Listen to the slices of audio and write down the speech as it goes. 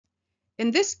In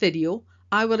this video,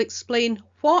 I will explain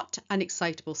what an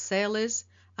excitable cell is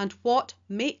and what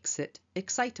makes it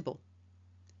excitable.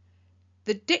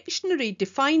 The dictionary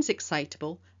defines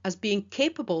excitable as being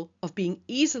capable of being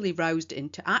easily roused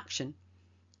into action,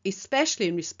 especially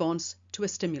in response to a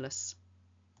stimulus.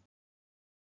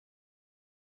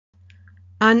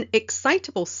 An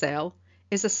excitable cell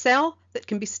is a cell that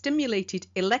can be stimulated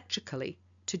electrically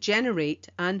to generate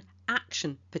an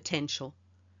action potential.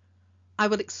 I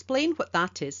will explain what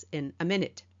that is in a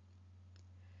minute.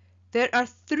 There are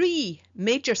three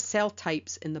major cell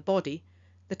types in the body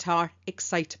that are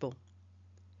excitable.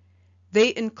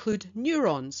 They include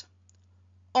neurons.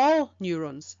 All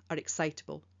neurons are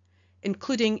excitable,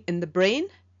 including in the brain,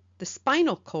 the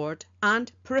spinal cord,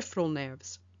 and peripheral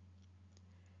nerves.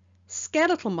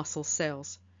 Skeletal muscle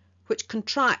cells, which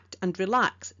contract and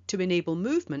relax to enable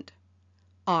movement,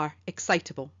 are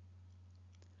excitable.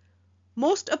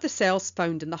 Most of the cells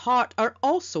found in the heart are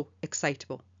also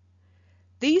excitable.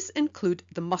 These include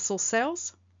the muscle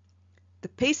cells, the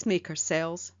pacemaker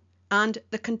cells, and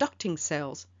the conducting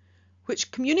cells,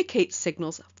 which communicate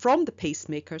signals from the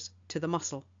pacemakers to the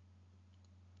muscle.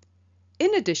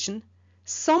 In addition,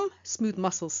 some smooth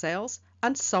muscle cells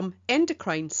and some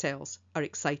endocrine cells are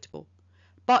excitable,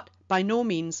 but by no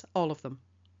means all of them.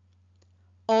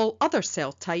 All other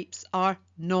cell types are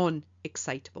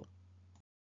non-excitable.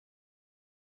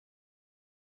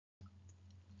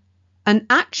 An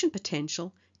action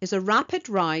potential is a rapid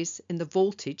rise in the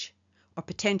voltage or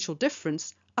potential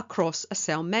difference across a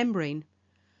cell membrane,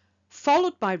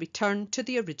 followed by return to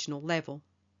the original level.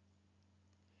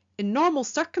 In normal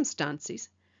circumstances,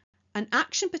 an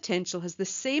action potential has the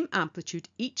same amplitude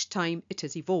each time it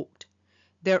is evoked.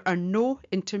 There are no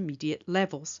intermediate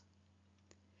levels.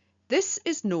 This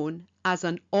is known as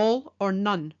an all or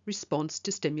none response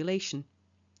to stimulation.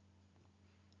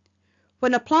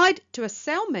 When applied to a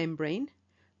cell membrane,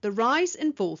 the rise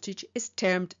in voltage is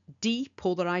termed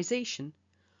depolarisation,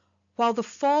 while the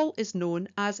fall is known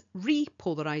as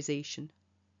repolarisation.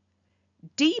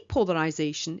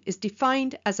 Depolarisation is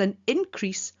defined as an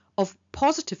increase of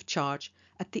positive charge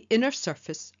at the inner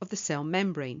surface of the cell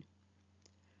membrane.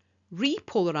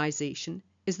 Repolarisation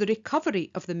is the recovery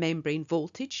of the membrane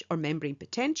voltage or membrane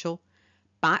potential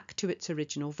back to its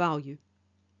original value.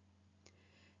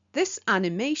 This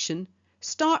animation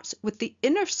starts with the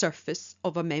inner surface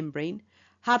of a membrane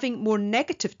having more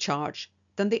negative charge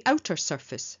than the outer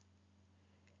surface.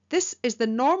 This is the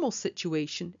normal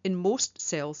situation in most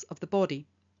cells of the body.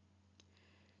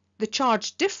 The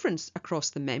charge difference across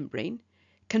the membrane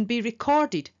can be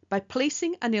recorded by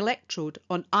placing an electrode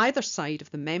on either side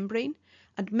of the membrane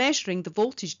and measuring the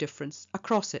voltage difference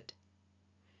across it.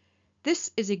 This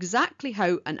is exactly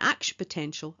how an action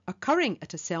potential occurring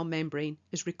at a cell membrane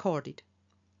is recorded.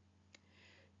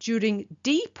 During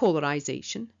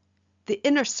depolarisation, the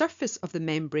inner surface of the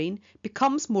membrane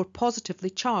becomes more positively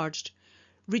charged,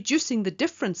 reducing the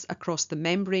difference across the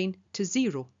membrane to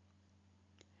zero.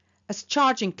 As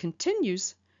charging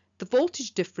continues, the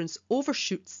voltage difference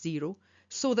overshoots zero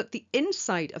so that the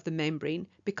inside of the membrane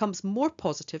becomes more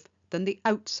positive than the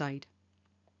outside.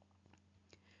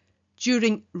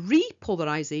 During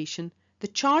repolarisation, the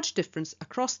charge difference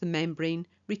across the membrane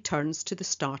returns to the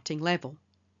starting level.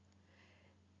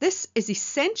 This is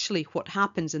essentially what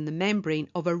happens in the membrane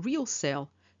of a real cell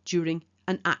during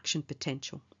an action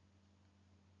potential.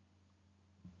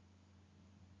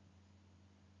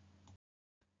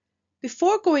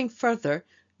 Before going further,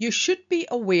 you should be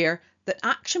aware that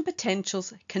action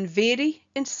potentials can vary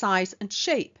in size and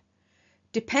shape,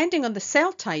 depending on the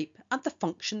cell type and the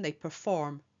function they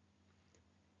perform.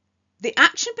 The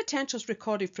action potentials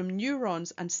recorded from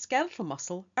neurons and skeletal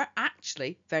muscle are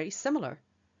actually very similar.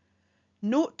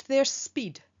 Note their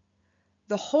speed.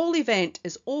 The whole event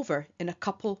is over in a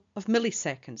couple of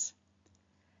milliseconds.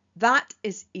 That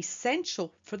is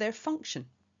essential for their function.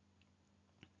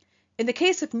 In the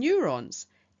case of neurons,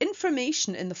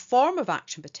 information in the form of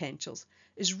action potentials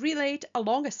is relayed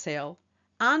along a cell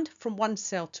and from one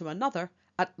cell to another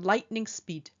at lightning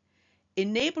speed,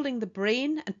 enabling the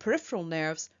brain and peripheral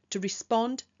nerves to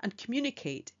respond and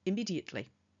communicate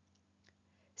immediately.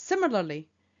 Similarly,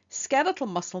 skeletal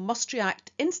muscle must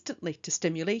react instantly to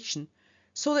stimulation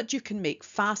so that you can make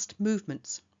fast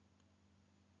movements.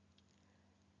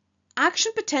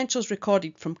 Action potentials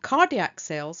recorded from cardiac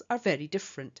cells are very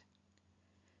different.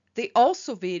 They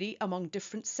also vary among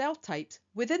different cell types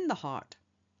within the heart.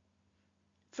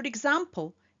 For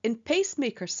example, in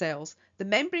pacemaker cells, the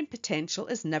membrane potential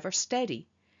is never steady.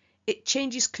 It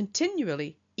changes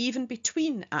continually, even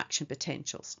between action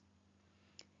potentials.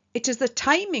 It is the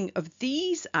timing of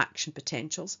these action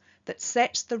potentials that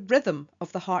sets the rhythm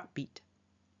of the heartbeat.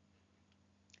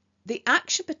 The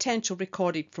action potential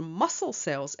recorded from muscle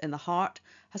cells in the heart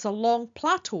has a long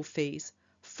plateau phase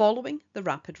following the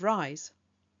rapid rise.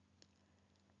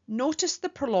 Notice the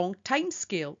prolonged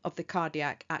timescale of the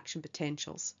cardiac action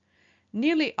potentials,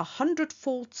 nearly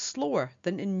 100-fold slower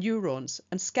than in neurons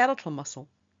and skeletal muscle.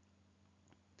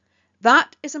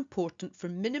 That is important for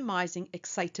minimizing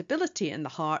excitability in the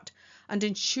heart and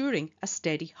ensuring a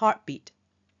steady heartbeat.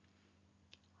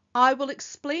 I will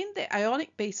explain the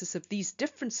ionic basis of these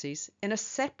differences in a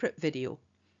separate video.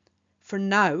 For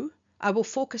now, I will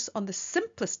focus on the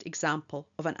simplest example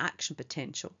of an action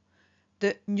potential,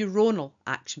 the neuronal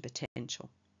action potential.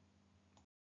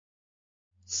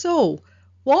 So,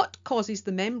 what causes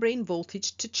the membrane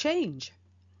voltage to change?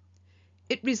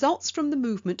 It results from the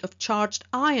movement of charged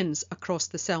ions across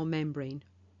the cell membrane.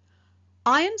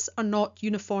 Ions are not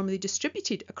uniformly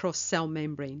distributed across cell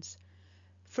membranes.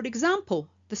 For example,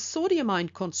 the sodium ion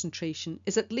concentration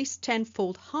is at least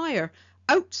 10-fold higher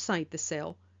outside the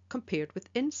cell compared with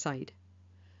inside.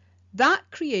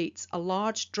 That creates a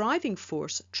large driving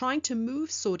force trying to move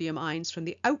sodium ions from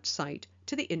the outside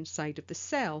to the inside of the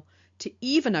cell to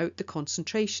even out the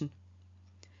concentration.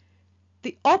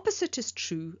 The opposite is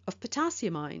true of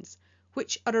potassium ions,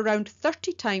 which are around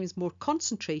 30 times more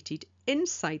concentrated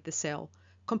inside the cell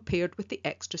compared with the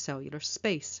extracellular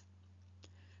space.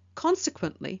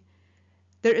 Consequently,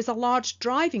 there is a large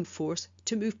driving force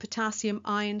to move potassium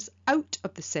ions out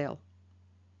of the cell.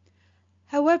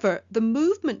 However, the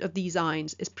movement of these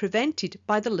ions is prevented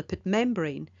by the lipid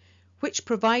membrane, which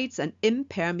provides an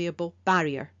impermeable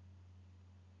barrier.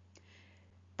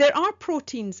 There are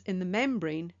proteins in the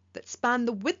membrane that span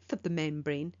the width of the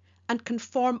membrane and can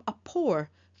form a pore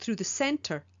through the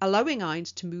centre, allowing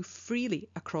ions to move freely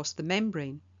across the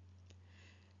membrane.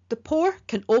 The pore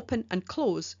can open and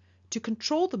close to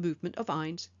control the movement of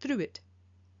ions through it.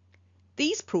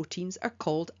 These proteins are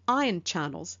called ion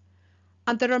channels,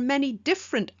 and there are many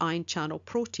different ion channel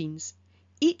proteins,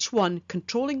 each one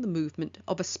controlling the movement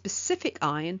of a specific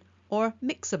ion or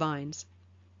mix of ions.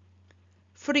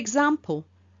 For example,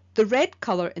 the red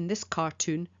colour in this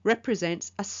cartoon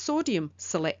represents a sodium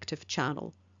selective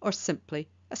channel, or simply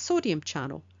a sodium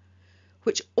channel,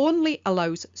 which only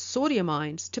allows sodium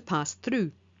ions to pass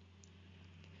through.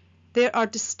 There are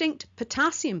distinct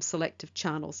potassium selective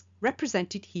channels,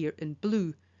 represented here in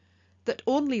blue, that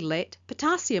only let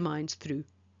potassium ions through.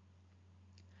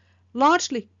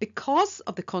 Largely because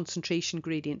of the concentration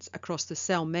gradients across the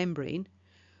cell membrane,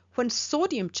 when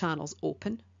sodium channels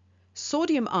open,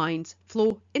 sodium ions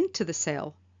flow into the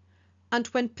cell, and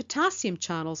when potassium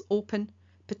channels open,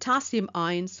 potassium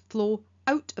ions flow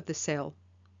out of the cell.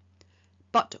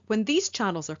 But when these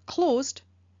channels are closed,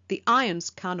 the ions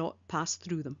cannot pass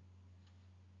through them.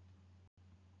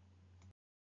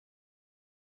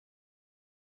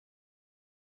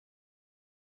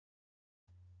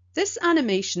 This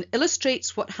animation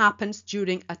illustrates what happens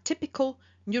during a typical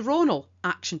neuronal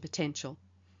action potential.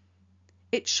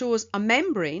 It shows a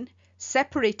membrane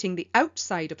separating the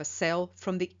outside of a cell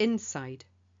from the inside.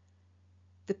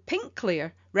 The pink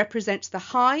layer represents the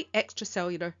high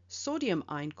extracellular sodium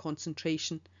ion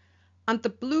concentration, and the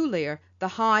blue layer the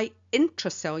high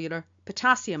intracellular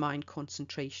potassium ion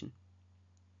concentration.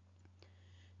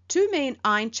 Two main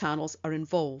ion channels are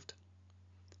involved: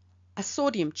 a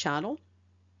sodium channel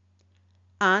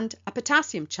and a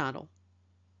potassium channel.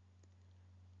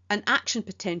 An action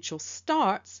potential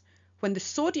starts when the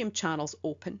sodium channels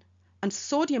open and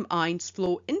sodium ions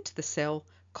flow into the cell,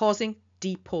 causing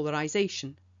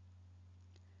depolarisation.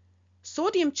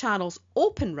 Sodium channels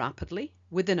open rapidly,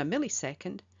 within a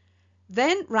millisecond,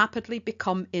 then rapidly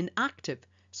become inactive,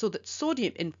 so that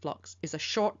sodium influx is a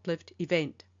short-lived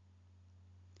event.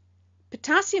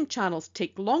 Potassium channels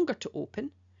take longer to open,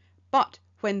 but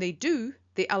when they do,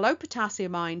 they allow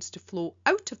potassium ions to flow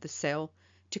out of the cell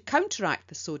to counteract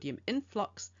the sodium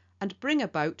influx and bring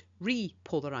about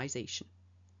repolarisation.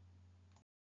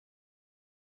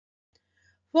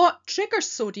 What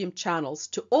triggers sodium channels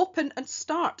to open and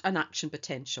start an action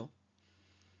potential?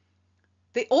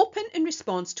 They open in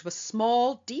response to a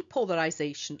small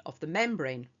depolarisation of the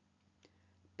membrane.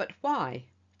 But why?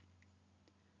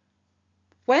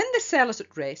 When the cell is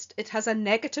at rest, it has a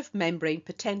negative membrane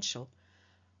potential,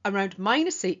 around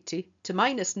 -80 to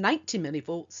 -90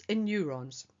 millivolts in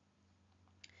neurons.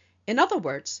 In other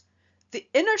words, the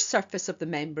inner surface of the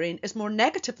membrane is more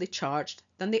negatively charged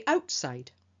than the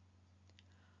outside.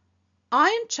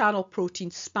 Ion channel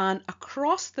proteins span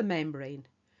across the membrane,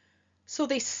 so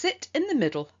they sit in the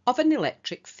middle of an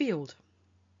electric field.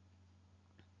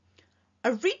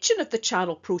 A region of the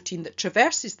channel protein that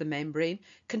traverses the membrane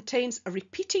contains a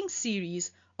repeating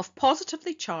series of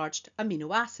positively charged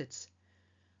amino acids,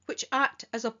 which act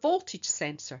as a voltage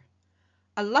sensor,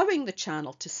 allowing the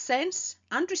channel to sense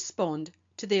and respond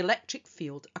to the electric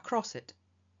field across it.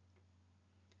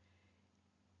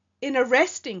 In a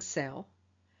resting cell,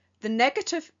 the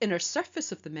negative inner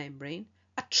surface of the membrane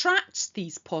attracts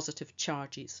these positive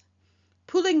charges,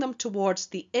 pulling them towards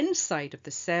the inside of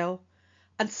the cell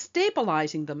and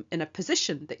stabilizing them in a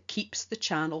position that keeps the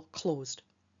channel closed.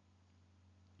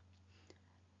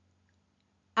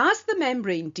 As the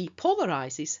membrane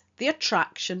depolarizes, the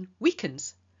attraction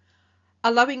weakens,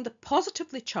 allowing the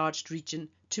positively charged region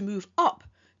to move up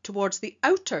towards the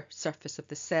outer surface of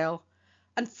the cell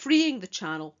and freeing the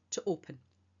channel to open.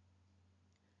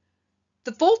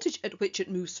 The voltage at which it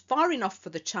moves far enough for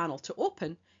the channel to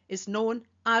open is known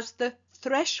as the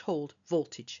threshold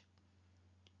voltage.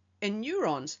 In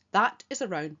neurons, that is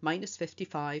around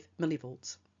 -55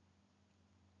 millivolts.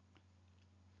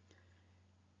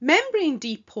 Membrane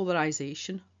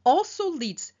depolarization also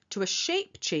leads to a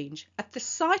shape change at the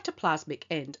cytoplasmic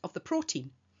end of the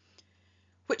protein,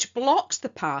 which blocks the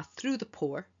path through the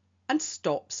pore and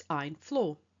stops ion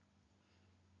flow.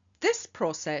 This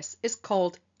process is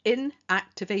called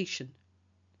inactivation.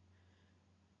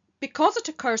 Because it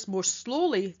occurs more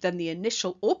slowly than the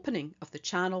initial opening of the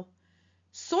channel,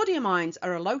 sodium ions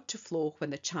are allowed to flow when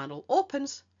the channel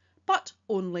opens, but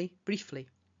only briefly,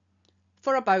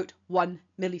 for about 1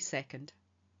 millisecond.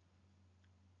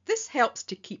 This helps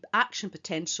to keep action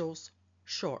potentials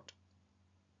short.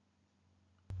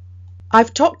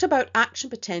 I've talked about action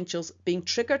potentials being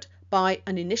triggered by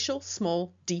an initial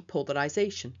small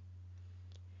depolarization.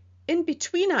 In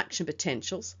between action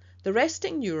potentials, the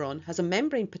resting neuron has a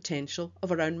membrane potential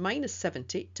of around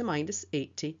 -70 to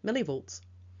 -80 millivolts.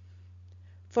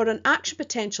 For an action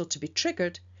potential to be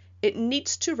triggered, it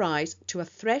needs to rise to a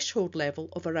threshold level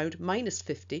of around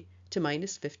 -50 to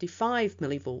 -55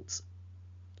 millivolts.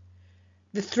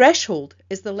 The threshold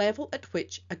is the level at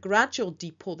which a gradual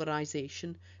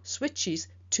depolarization switches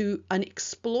to an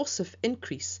explosive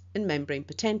increase in membrane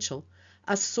potential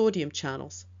as sodium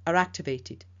channels are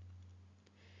activated.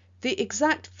 The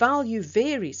exact value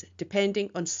varies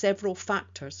depending on several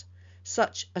factors,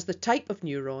 such as the type of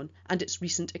neuron and its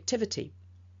recent activity.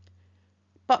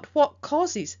 But what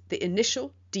causes the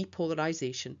initial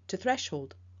depolarization to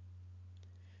threshold?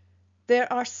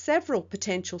 There are several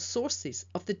potential sources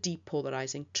of the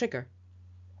depolarizing trigger.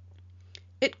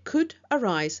 It could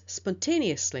arise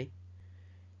spontaneously.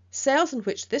 Cells in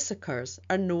which this occurs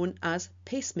are known as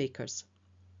pacemakers.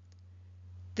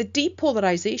 The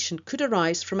depolarization could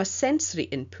arise from a sensory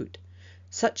input,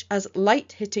 such as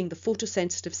light hitting the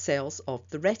photosensitive cells of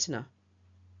the retina.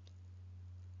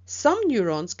 Some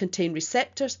neurons contain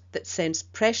receptors that sense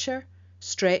pressure,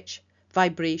 stretch,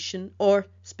 vibration, or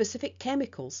specific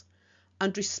chemicals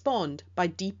and respond by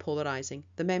depolarizing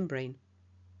the membrane.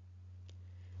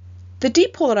 The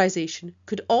depolarization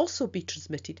could also be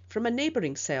transmitted from a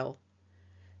neighboring cell.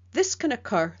 This can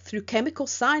occur through chemical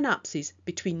synapses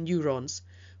between neurons,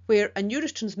 where a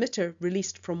neurotransmitter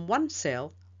released from one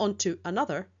cell onto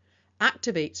another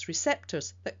activates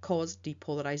receptors that cause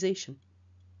depolarization.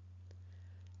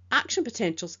 Action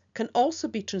potentials can also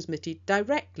be transmitted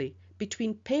directly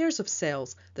between pairs of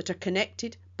cells that are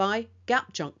connected by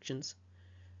gap junctions,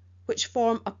 which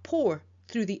form a pore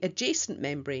through the adjacent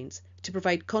membranes to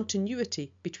provide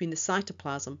continuity between the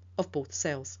cytoplasm of both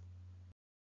cells.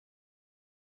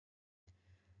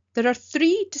 There are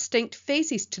 3 distinct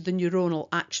phases to the neuronal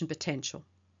action potential.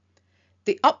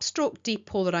 The upstroke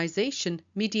depolarization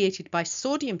mediated by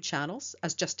sodium channels,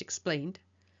 as just explained,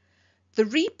 the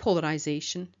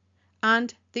repolarisation,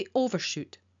 and the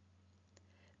overshoot.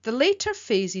 The later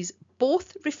phases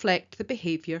both reflect the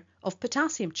behaviour of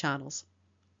potassium channels.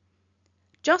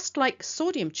 Just like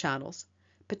sodium channels,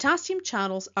 potassium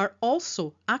channels are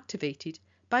also activated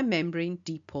by membrane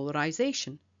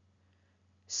depolarisation.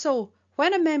 So,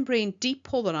 when a membrane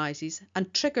depolarises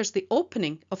and triggers the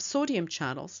opening of sodium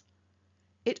channels,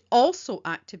 it also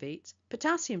activates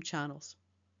potassium channels.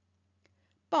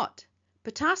 But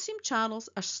potassium channels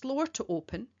are slower to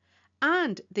open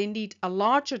and they need a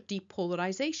larger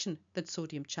depolarisation than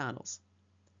sodium channels.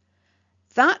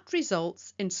 That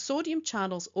results in sodium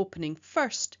channels opening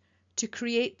first to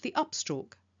create the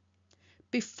upstroke,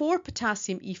 before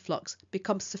potassium efflux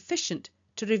becomes sufficient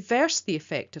to reverse the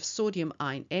effect of sodium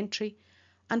ion entry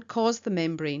and cause the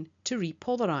membrane to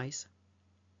repolarise.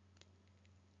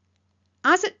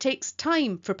 As it takes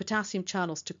time for potassium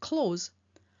channels to close,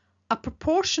 a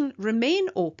proportion remain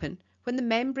open when the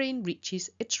membrane reaches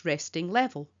its resting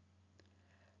level.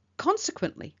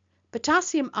 Consequently,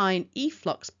 potassium ion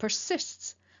efflux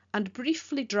persists and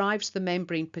briefly drives the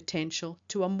membrane potential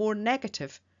to a more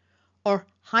negative or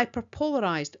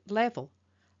hyperpolarized level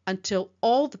until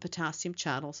all the potassium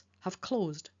channels have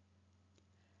closed.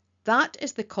 That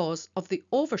is the cause of the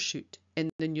overshoot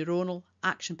in the neuronal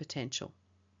action potential.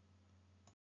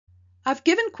 I've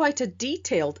given quite a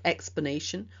detailed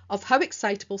explanation of how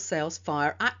excitable cells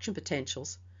fire action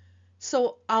potentials,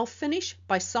 so I'll finish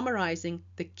by summarizing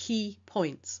the key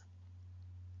points.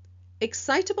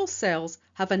 Excitable cells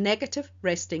have a negative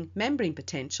resting membrane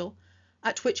potential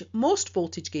at which most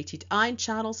voltage-gated ion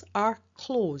channels are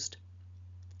closed.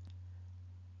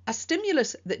 A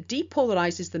stimulus that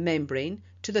depolarizes the membrane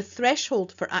to the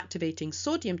threshold for activating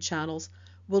sodium channels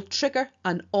will trigger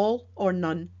an all or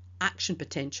none action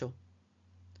potential.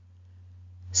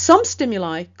 Some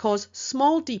stimuli cause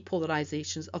small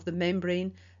depolarizations of the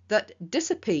membrane that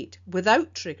dissipate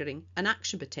without triggering an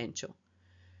action potential,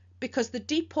 because the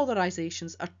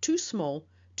depolarizations are too small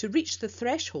to reach the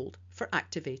threshold for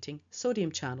activating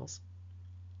sodium channels.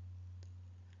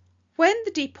 When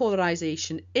the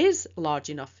depolarization is large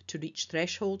enough to reach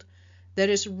threshold, there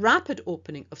is rapid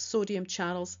opening of sodium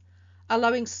channels,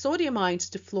 allowing sodium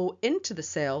ions to flow into the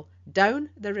cell down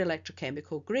their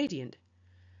electrochemical gradient,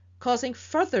 causing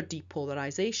further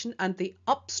depolarization and the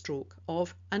upstroke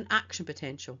of an action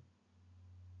potential.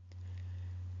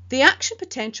 The action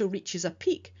potential reaches a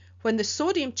peak when the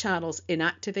sodium channels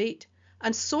inactivate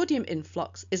and sodium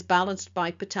influx is balanced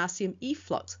by potassium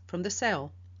efflux from the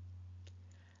cell.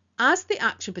 As the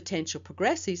action potential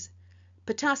progresses,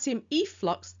 potassium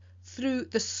efflux through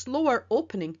the slower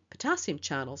opening potassium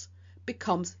channels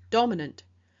becomes dominant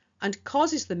and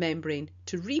causes the membrane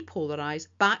to repolarize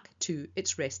back to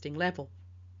its resting level.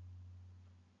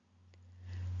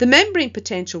 The membrane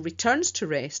potential returns to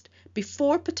rest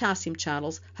before potassium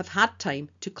channels have had time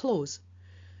to close,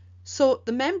 so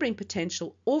the membrane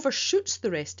potential overshoots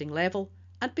the resting level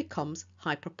and becomes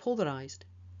hyperpolarized.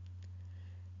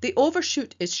 The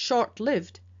overshoot is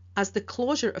short-lived as the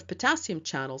closure of potassium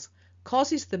channels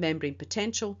causes the membrane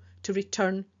potential to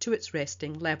return to its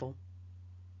resting level.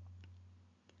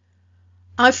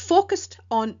 I've focused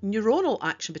on neuronal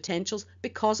action potentials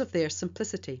because of their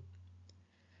simplicity.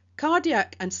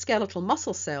 Cardiac and skeletal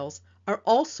muscle cells are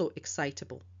also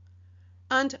excitable,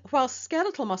 and while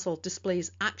skeletal muscle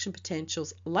displays action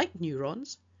potentials like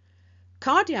neurons,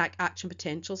 cardiac action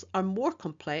potentials are more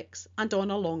complex and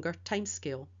on a longer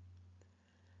timescale.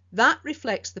 That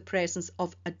reflects the presence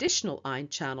of additional ion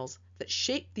channels that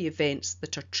shape the events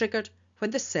that are triggered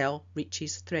when the cell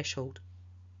reaches threshold.